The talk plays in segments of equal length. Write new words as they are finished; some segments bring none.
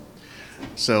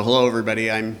So hello, everybody.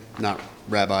 I'm not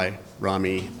Rabbi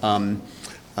Rami.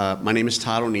 My name is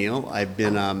Todd O'Neill. I've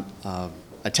been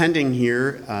attending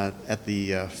here at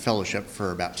the fellowship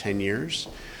for about 10 years.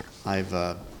 I've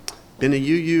been a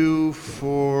UU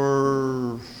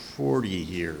for 40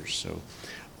 years, so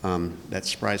that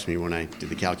surprised me when I did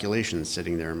the calculations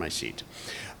sitting there in my seat.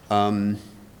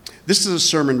 This is a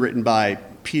sermon written by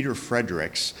Peter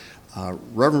Fredericks.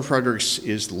 Reverend Fredericks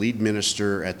is the lead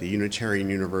minister at the Unitarian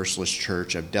Universalist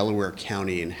Church of Delaware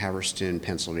County in Haverstown,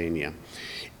 Pennsylvania.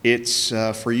 It's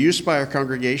for use by our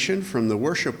congregation from the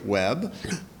worship web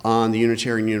on the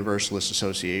Unitarian Universalist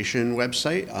Association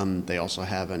website. They also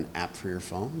have an app for your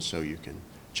phone, so you can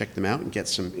check them out and get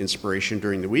some inspiration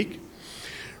during the week.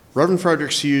 Reverend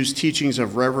Fredericks used teachings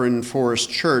of Reverend Forrest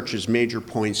Church as major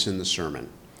points in the sermon.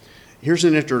 Here's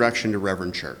an introduction to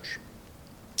Reverend Church.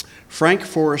 Frank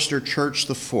Forrester Church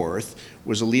IV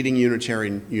was a leading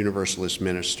Unitarian Universalist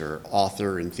minister,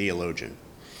 author, and theologian.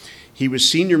 He was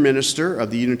senior minister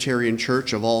of the Unitarian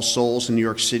Church of All Souls in New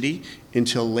York City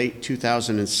until late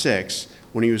 2006,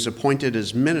 when he was appointed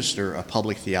as minister of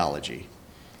public theology.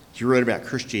 He wrote about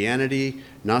Christianity,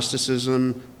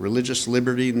 Gnosticism, religious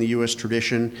liberty in the U.S.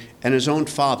 tradition, and his own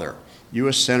father,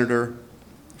 U.S. Senator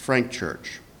Frank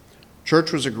Church.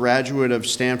 Church was a graduate of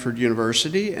Stanford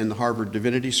University and the Harvard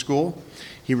Divinity School.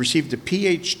 He received a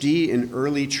PhD in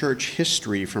early church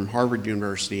history from Harvard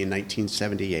University in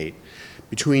 1978.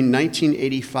 Between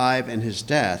 1985 and his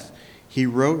death, he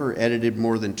wrote or edited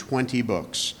more than 20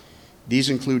 books.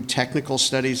 These include technical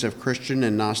studies of Christian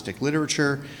and Gnostic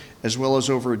literature, as well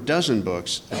as over a dozen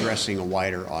books addressing a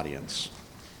wider audience.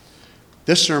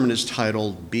 This sermon is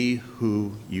titled, Be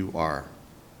Who You Are.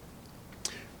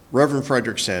 Reverend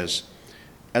Frederick says,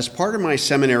 as part of my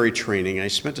seminary training, I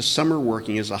spent a summer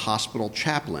working as a hospital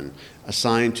chaplain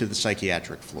assigned to the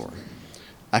psychiatric floor.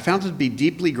 I found it to be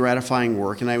deeply gratifying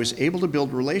work, and I was able to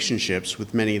build relationships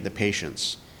with many of the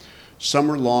patients. Some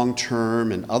were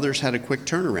long-term, and others had a quick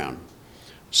turnaround.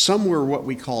 Some were what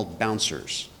we called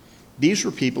bouncers. These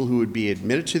were people who would be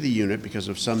admitted to the unit because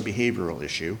of some behavioral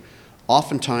issue.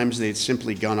 Oftentimes, they'd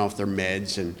simply gone off their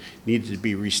meds and needed to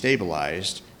be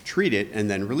restabilized, treated, and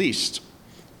then released.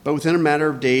 But within a matter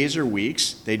of days or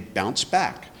weeks, they'd bounce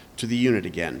back to the unit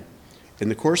again. In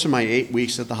the course of my 8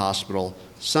 weeks at the hospital,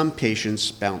 some patients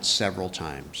bounced several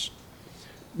times.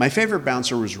 My favorite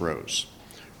bouncer was Rose.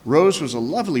 Rose was a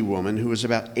lovely woman who was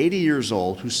about 80 years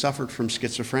old who suffered from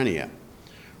schizophrenia.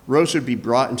 Rose would be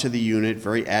brought into the unit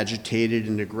very agitated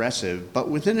and aggressive, but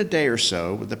within a day or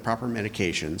so, with the proper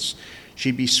medications,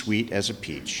 she'd be sweet as a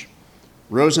peach.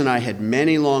 Rose and I had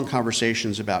many long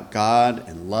conversations about God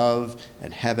and love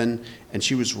and heaven, and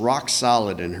she was rock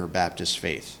solid in her Baptist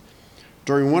faith.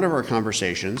 During one of our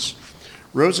conversations,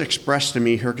 Rose expressed to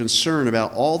me her concern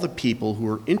about all the people who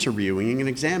were interviewing and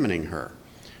examining her.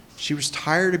 She was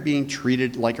tired of being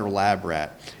treated like a lab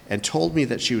rat and told me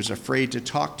that she was afraid to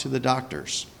talk to the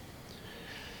doctors.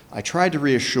 I tried to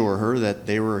reassure her that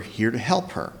they were here to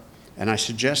help her, and I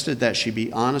suggested that she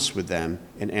be honest with them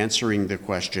in answering the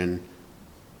question,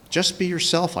 just be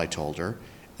yourself, I told her,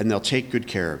 and they'll take good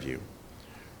care of you.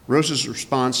 Rose's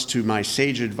response to my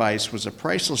sage advice was a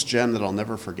priceless gem that I'll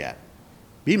never forget.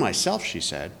 Be myself, she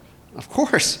said. Of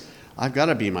course, I've got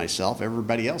to be myself.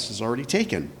 Everybody else is already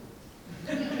taken.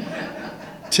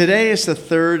 Today is the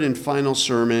third and final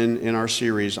sermon in our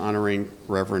series honoring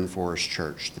Reverend Forrest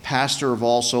Church, the pastor of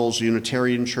All Souls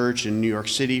Unitarian Church in New York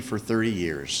City for 30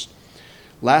 years.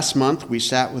 Last month, we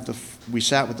sat with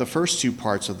the first two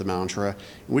parts of the mantra,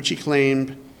 in which he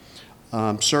claimed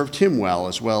served him well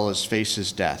as face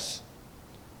his death.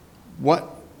 Want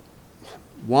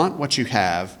what you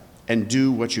have and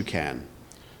do what you can.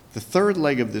 The third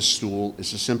leg of this stool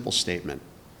is a simple statement.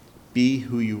 Be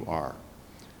who you are.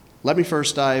 Let me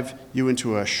first dive you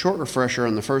into a short refresher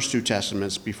on the first two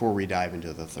testaments before we dive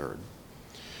into the third.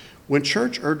 When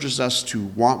Church urges us to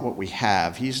want what we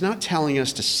have, he's not telling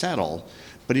us to settle,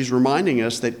 but he's reminding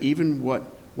us that even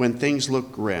when things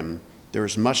look grim, there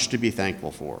is much to be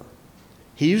thankful for.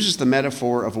 He uses the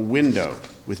metaphor of a window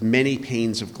with many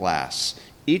panes of glass,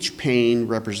 each pane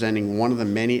representing one of the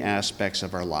many aspects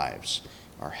of our lives,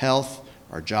 our health,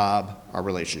 our job, our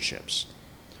relationships.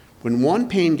 When one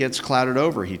pane gets clouded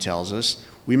over, he tells us,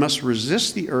 we must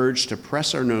resist the urge to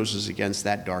press our noses against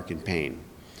that darkened pane,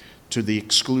 to the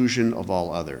exclusion of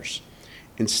all others.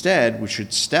 Instead, we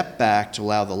should step back to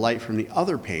allow the light from the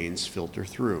other panes filter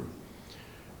through.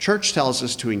 Church tells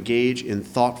us to engage in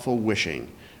thoughtful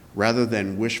wishing rather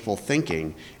than wishful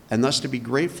thinking, and thus to be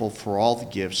grateful for all the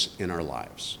gifts in our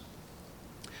lives.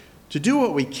 To do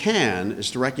what we can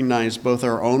is to recognize both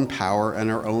our own power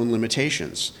and our own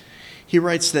limitations. He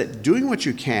writes that doing what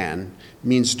you can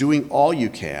means doing all you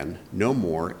can, no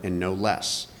more and no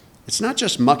less. It's not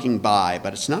just mucking by,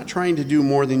 but it's not trying to do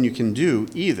more than you can do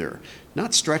either,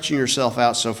 not stretching yourself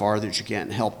out so far that you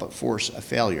can't help but force a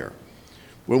failure.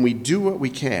 When we do what we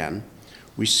can,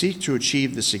 we seek to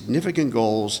achieve the significant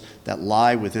goals that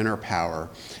lie within our power,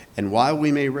 and while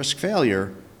we may risk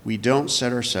failure, we don't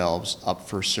set ourselves up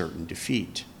for certain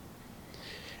defeat.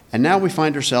 And now we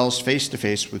find ourselves face to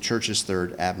face with Church's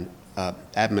third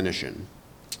admonition.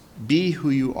 Be who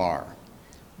you are.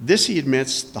 This, he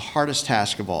admits, the hardest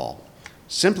task of all.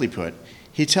 Simply put,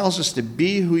 he tells us to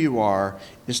be who you are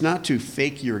is not to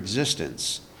fake your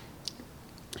existence.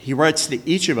 He writes that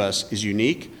each of us is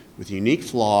unique, with unique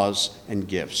flaws and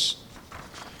gifts.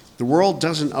 The world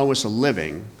doesn't owe us a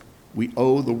living. We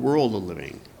owe the world a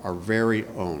living, our very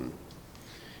own.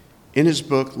 In his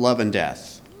book, Love and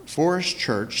Death, Forrest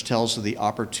Church tells of the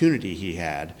opportunity he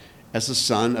had as the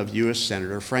son of U.S.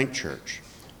 Senator Frank Church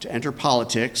to enter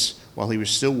politics while he was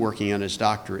still working on his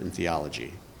doctorate in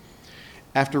theology.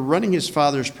 After running his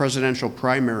father's presidential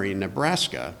primary in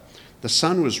Nebraska, the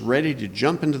son was ready to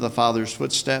jump into the father's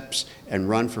footsteps and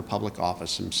run for public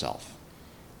office himself.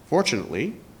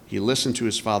 Fortunately, he listened to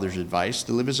his father's advice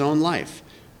to live his own life,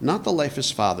 not the life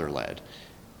his father led.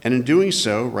 And in doing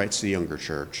so, writes the younger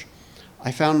Church,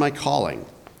 I found my calling.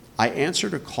 I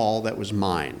answered a call that was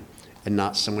mine and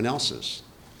not someone else's.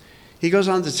 He goes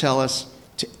on to tell us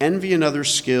to envy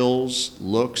another's skills,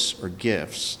 looks, or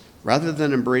gifts, rather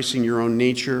than embracing your own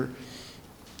nature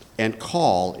and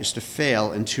call, is to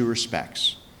fail in two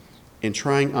respects. In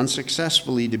trying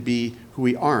unsuccessfully to be who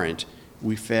we aren't,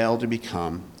 we fail to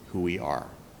become who we are.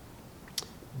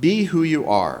 Be who you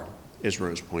are, as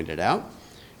Rose pointed out.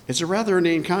 It's a rather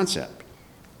inane concept.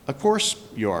 Of course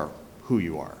you are who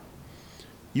you are.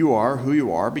 You are who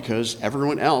you are because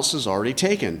everyone else is already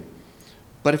taken.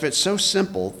 But if it's so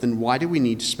simple, then why do we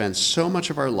need to spend so much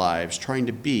of our lives trying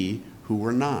to be who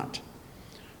we're not?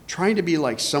 Trying to be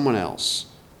like someone else,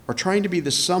 or trying to be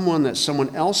the someone that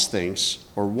someone else thinks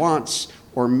or wants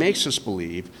or makes us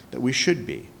believe that we should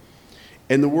be.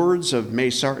 In the words of May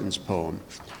Sarton's poem,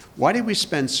 why do we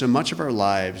spend so much of our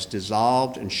lives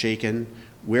dissolved and shaken,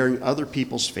 wearing other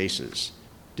people's faces?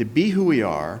 To be who we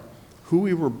are, who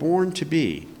we were born to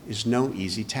be, is no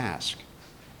easy task.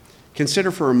 Consider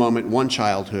for a moment one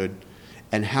childhood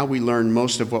and how we learn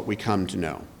most of what we come to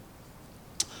know.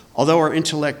 Although our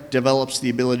intellect develops the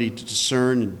ability to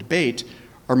discern and debate,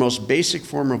 our most basic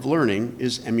form of learning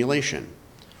is emulation,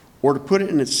 or to put it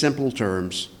in its simple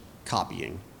terms,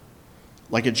 copying.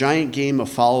 Like a giant game of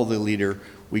follow the leader,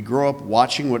 we grow up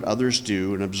watching what others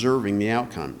do and observing the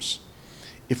outcomes.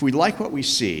 If we like what we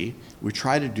see, we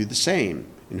try to do the same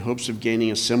in hopes of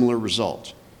gaining a similar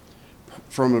result.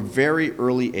 From a very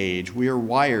early age, we are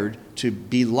wired to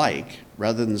be like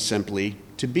rather than simply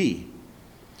to be.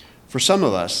 For some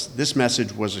of us, this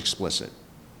message was explicit.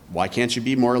 Why can't you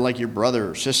be more like your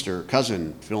brother, sister,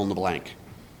 cousin, fill in the blank?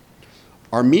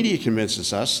 Our media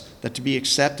convinces us that to be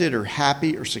accepted or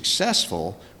happy or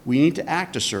successful, we need to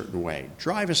act a certain way,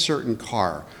 drive a certain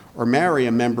car, or marry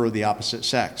a member of the opposite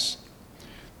sex.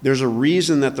 There's a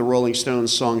reason that the Rolling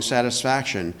Stones song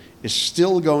Satisfaction is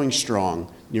still going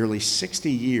strong nearly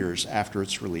 60 years after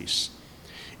its release.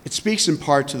 It speaks in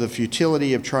part to the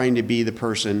futility of trying to be the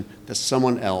person that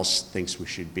someone else thinks we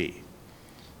should be.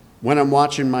 When I'm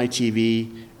watching my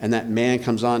TV and that man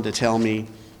comes on to tell me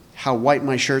how white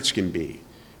my shirts can be,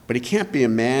 but he can't be a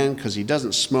man because he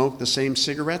doesn't smoke the same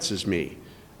cigarettes as me.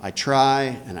 I try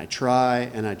and I try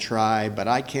and I try, but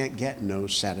I can't get no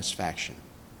satisfaction.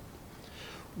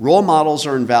 Role models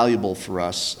are invaluable for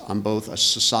us on both a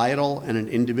societal and an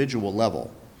individual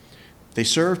level. They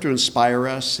serve to inspire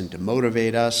us and to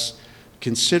motivate us,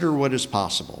 consider what is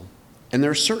possible. And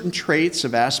there are certain traits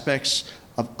of aspects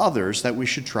of others that we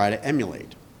should try to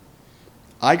emulate.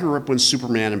 I grew up when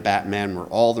Superman and Batman were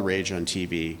all the rage on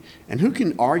TV, and who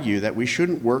can argue that we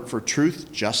shouldn't work for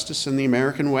truth, justice, and the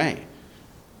American way?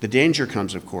 The danger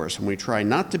comes, of course, when we try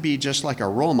not to be just like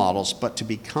our role models, but to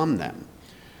become them.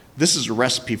 This is a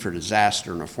recipe for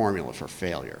disaster and a formula for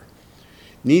failure.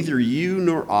 Neither you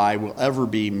nor I will ever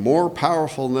be more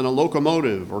powerful than a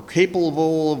locomotive or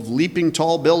capable of leaping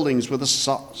tall buildings with a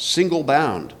single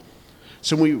bound.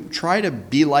 So when we try to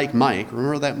be like Mike,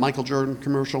 remember that Michael Jordan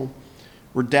commercial?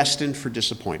 We're destined for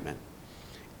disappointment.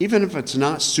 Even if it's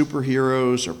not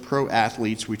superheroes or pro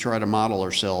athletes we try to model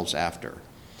ourselves after.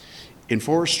 In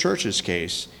Forrest Church's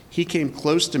case, he came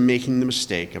close to making the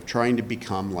mistake of trying to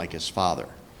become like his father,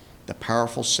 the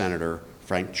powerful Senator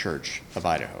Frank Church of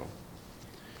Idaho.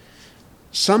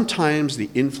 Sometimes the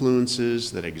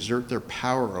influences that exert their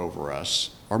power over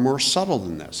us are more subtle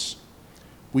than this.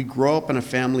 We grow up in a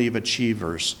family of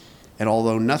achievers, and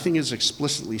although nothing is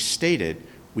explicitly stated,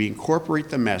 we incorporate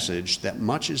the message that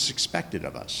much is expected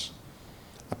of us.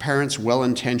 A parent's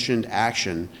well-intentioned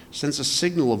action sends a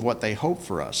signal of what they hope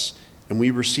for us, and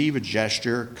we receive a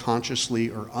gesture, consciously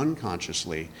or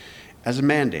unconsciously, as a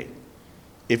mandate.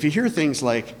 If you hear things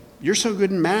like, "You're so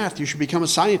good in math, you should become a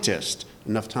scientist,"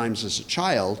 enough times as a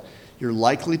child, you're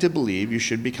likely to believe you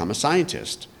should become a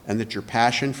scientist, and that your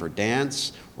passion for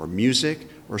dance or music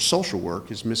or social work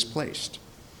is misplaced.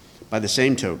 By the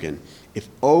same token, if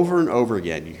over and over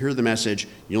again you hear the message,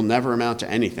 "You'll never amount to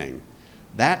anything,"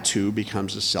 that too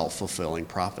becomes a self-fulfilling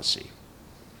prophecy.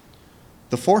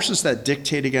 The forces that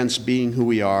dictate against being who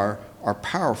we are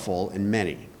powerful and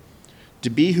many. To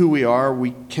be who we are,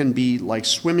 we can be like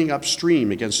swimming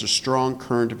upstream against a strong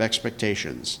current of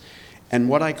expectations and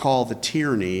what I call the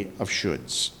tyranny of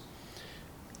shoulds.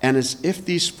 And as if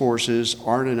these forces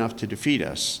aren't enough to defeat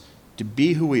us, to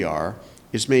be who we are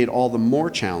is made all the more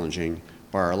challenging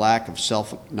by our lack of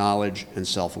self-knowledge and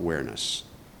self-awareness.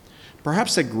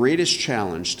 Perhaps the greatest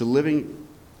challenge to living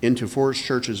into Forest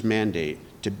Church's mandate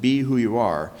to be who you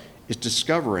are is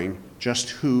discovering just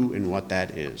who and what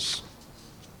that is.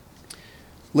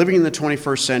 Living in the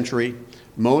 21st century,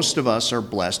 most of us are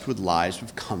blessed with lives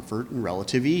of comfort and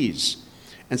relative ease.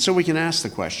 And so we can ask the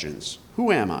questions,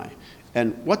 who am I?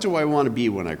 And what do I want to be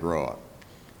when I grow up?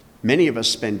 Many of us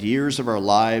spend years of our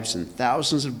lives and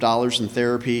thousands of dollars in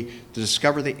therapy to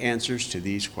discover the answers to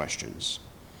these questions.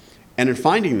 And in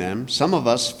finding them, some of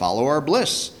us follow our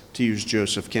bliss, to use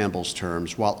Joseph Campbell's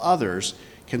terms, while others,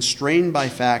 constrained by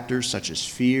factors such as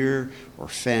fear or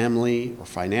family or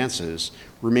finances,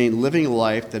 remain living a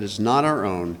life that is not our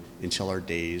own until our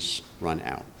days run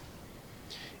out.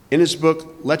 In his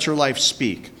book, Let Your Life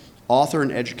Speak, author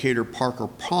and educator Parker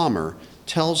Palmer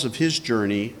tells of his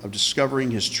journey of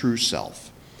discovering his true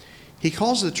self. He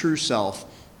calls the true self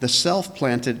the self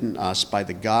planted in us by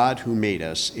the God who made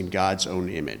us in God's own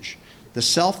image, the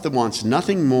self that wants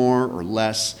nothing more or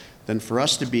less than for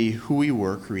us to be who we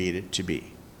were created to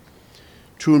be.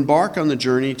 To embark on the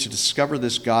journey to discover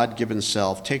this God-given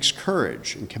self takes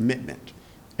courage and commitment.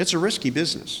 It's a risky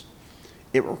business.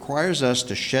 It requires us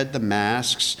to shed the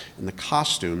masks and the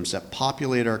costumes that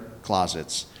populate our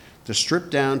closets, to strip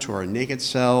down to our naked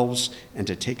selves, and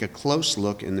to take a close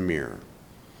look in the mirror.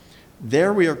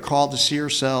 There we are called to see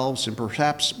ourselves, and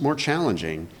perhaps more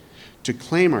challenging, to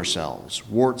claim ourselves,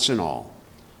 warts and all.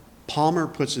 Palmer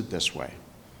puts it this way: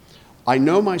 I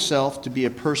know myself to be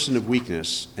a person of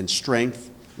weakness and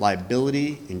strength,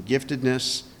 liability and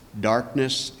giftedness,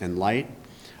 darkness and light.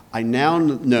 I now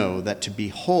know that to be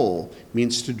whole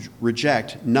means to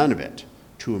reject none of it,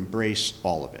 to embrace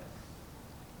all of it.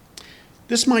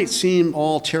 This might seem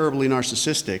all terribly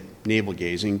narcissistic,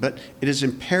 navel-gazing, but it is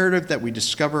imperative that we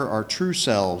discover our true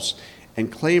selves and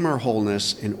claim our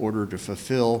wholeness in order to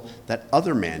fulfill that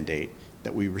other mandate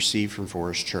that we receive from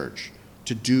Forest Church,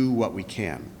 to do what we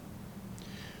can.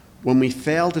 When we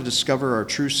fail to discover our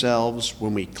true selves,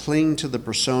 when we cling to the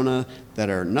persona that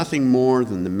are nothing more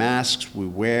than the masks we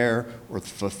wear or the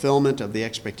fulfillment of the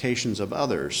expectations of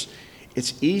others,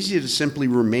 it's easy to simply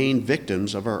remain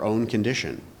victims of our own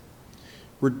condition.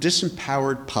 We're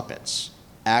disempowered puppets,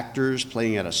 actors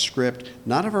playing out a script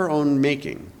not of our own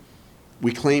making.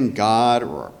 We claim God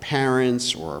or our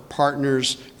parents or our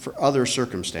partners for other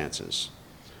circumstances.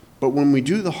 But when we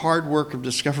do the hard work of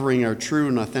discovering our true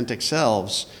and authentic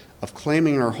selves, of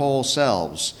claiming our whole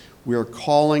selves, we are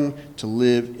calling to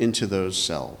live into those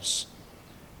selves.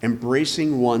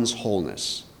 Embracing one's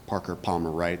wholeness, Parker Palmer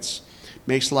writes,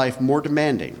 makes life more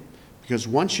demanding, because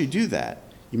once you do that,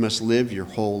 you must live your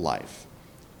whole life.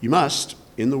 You must,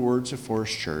 in the words of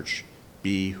Forest Church,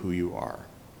 be who you are.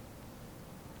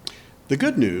 The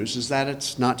good news is that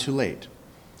it's not too late.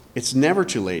 It's never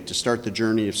too late to start the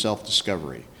journey of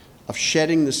self-discovery, of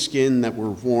shedding the skin that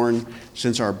we've worn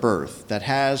since our birth, that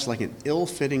has, like an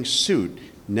ill-fitting suit,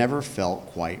 never felt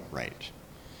quite right.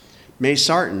 May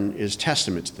Sarton is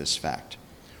testament to this fact.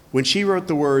 When she wrote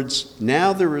the words,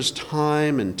 "Now there is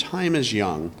time and time is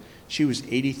young," she was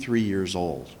 83 years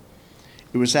old.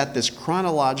 It was at this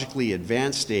chronologically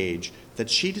advanced age that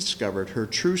she discovered her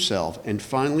true self and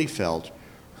finally felt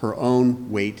her own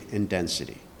weight and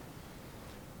density.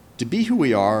 To be who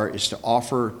we are is to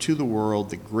offer to the world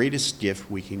the greatest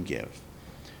gift we can give.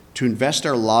 To invest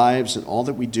our lives and all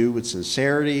that we do with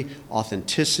sincerity,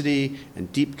 authenticity,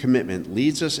 and deep commitment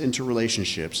leads us into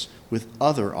relationships with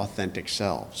other authentic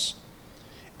selves.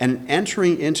 And in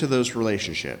entering into those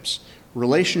relationships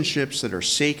that are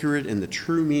sacred in the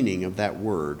true meaning of that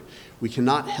word, we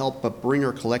cannot help but bring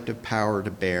our collective power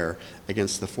to bear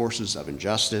against the forces of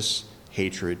injustice,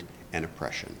 hatred, and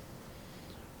oppression.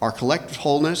 Our collective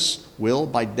wholeness will,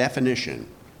 by definition,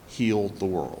 heal the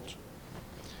world.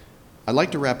 I'd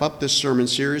like to wrap up this sermon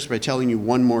series by telling you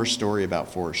one more story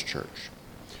about Forest Church.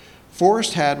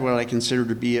 Forrest had what I consider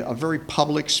to be a very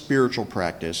public spiritual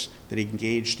practice that he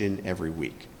engaged in every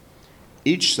week.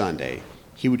 Each Sunday,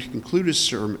 he would conclude his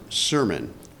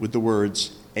sermon with the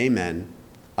words, "Amen,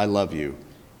 I love you,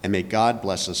 and may God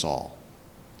bless us all."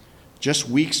 Just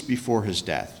weeks before his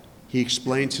death, he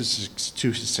explained to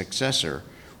his successor,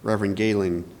 Reverend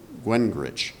Galen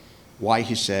Gwengrich, why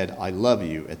he said, "I love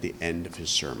you," at the end of his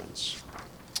sermons.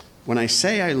 "When I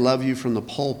say I love you from the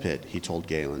pulpit," he told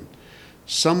Galen,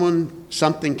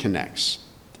 something connects.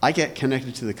 I get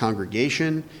connected to the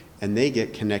congregation, and they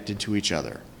get connected to each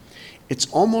other. It's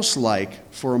almost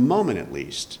like, for a moment at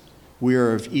least, we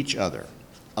are of each other,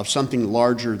 of something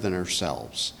larger than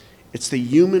ourselves. It's the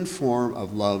human form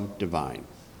of love divine,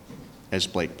 as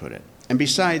Blake put it. And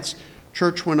besides,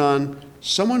 Church went on,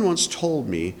 "Someone once told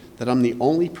me that I'm the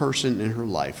only person in her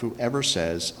life who ever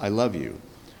says, 'I love you.'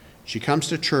 She comes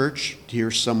to church to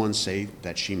hear someone say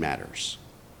that she matters."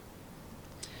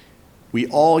 We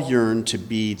all yearn to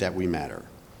be that we matter,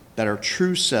 that our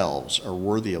true selves are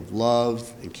worthy of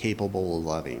love and capable of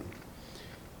loving.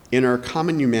 In our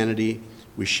common humanity,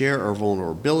 we share our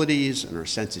vulnerabilities and our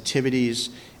sensitivities,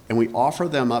 and we offer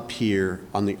them up here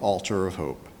on the altar of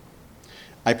hope.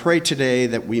 I pray today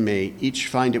that we may each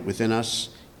find it within us,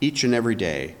 each and every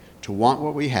day, to want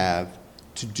what we have,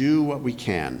 to do what we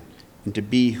can, and to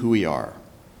be who we are.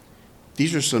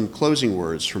 These are some closing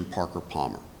words from Parker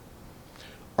Palmer.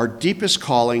 Our deepest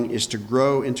calling is to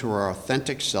grow into our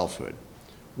authentic selfhood,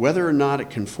 whether or not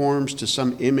it conforms to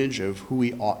some image of who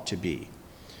we ought to be.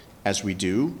 As we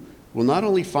do, we'll not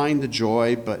only find the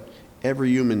joy, but every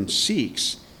human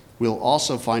seeks, we'll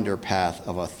also find our path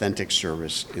of authentic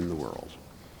service in the world.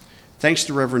 Thanks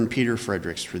to Reverend Peter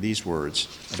Fredericks for these words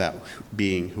about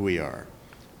being who we are.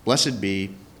 Blessed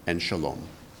be, and shalom.